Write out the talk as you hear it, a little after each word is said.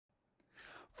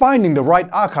Finding the right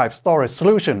archive storage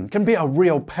solution can be a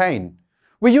real pain.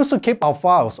 We used to keep our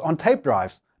files on tape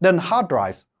drives, then hard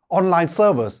drives, online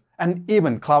servers, and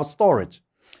even cloud storage.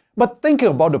 But thinking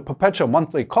about the perpetual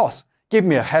monthly cost gave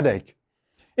me a headache.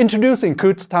 Introducing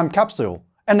Qt Time Capsule,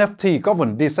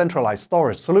 NFT-governed decentralized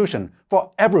storage solution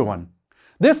for everyone.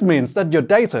 This means that your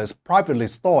data is privately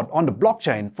stored on the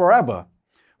blockchain forever.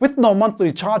 With no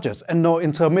monthly charges and no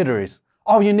intermediaries,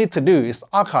 all you need to do is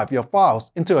archive your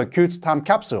files into a Qt Time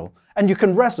Capsule, and you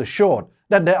can rest assured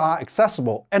that they are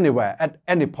accessible anywhere at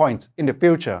any point in the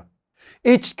future.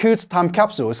 Each Qt Time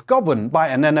Capsule is governed by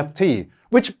an NFT,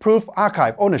 which proves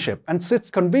archive ownership and sits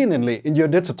conveniently in your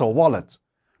digital wallet.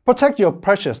 Protect your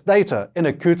precious data in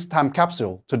a Qt Time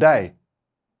Capsule today.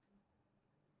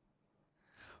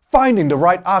 Finding the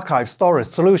right archive storage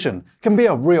solution can be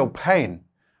a real pain.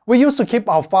 We used to keep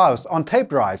our files on tape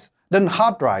drives, then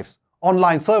hard drives,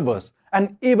 online servers,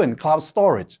 and even cloud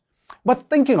storage. But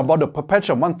thinking about the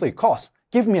perpetual monthly cost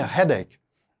gave me a headache.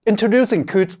 Introducing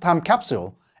Qt Time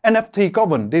Capsule,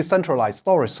 NFT-governed decentralized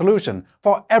storage solution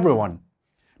for everyone.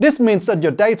 This means that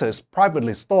your data is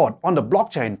privately stored on the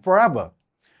blockchain forever.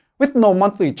 With no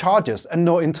monthly charges and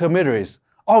no intermediaries,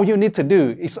 all you need to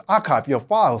do is archive your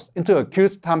files into a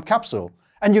Qt Time Capsule,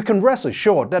 and you can rest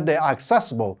assured that they are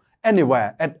accessible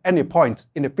anywhere at any point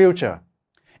in the future.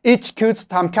 Each Qt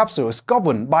Time Capsule is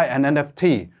governed by an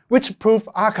NFT, which proves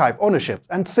archive ownership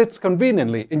and sits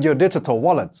conveniently in your digital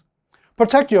wallet.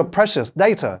 Protect your precious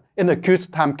data in a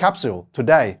Qt Time Capsule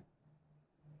today.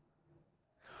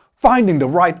 Finding the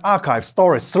right archive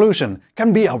storage solution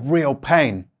can be a real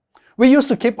pain. We used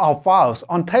to keep our files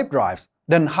on tape drives,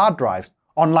 then hard drives,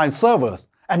 online servers,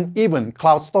 and even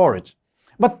cloud storage.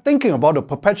 But thinking about the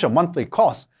perpetual monthly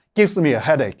cost gives me a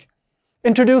headache.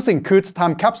 Introducing Qt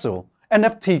Time Capsule,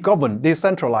 NFT-governed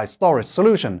decentralized storage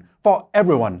solution for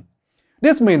everyone.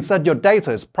 This means that your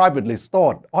data is privately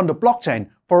stored on the blockchain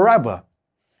forever.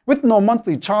 With no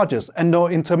monthly charges and no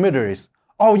intermediaries,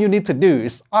 all you need to do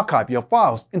is archive your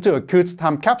files into a Qt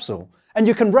Time Capsule, and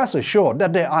you can rest assured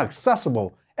that they are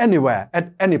accessible anywhere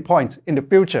at any point in the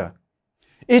future.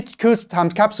 Each Qt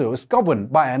Time Capsule is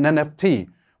governed by an NFT,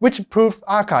 which proves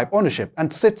archive ownership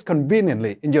and sits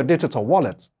conveniently in your digital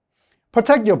wallet.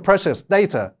 Protect your precious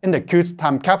data in the Qt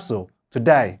Time Capsule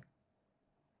today.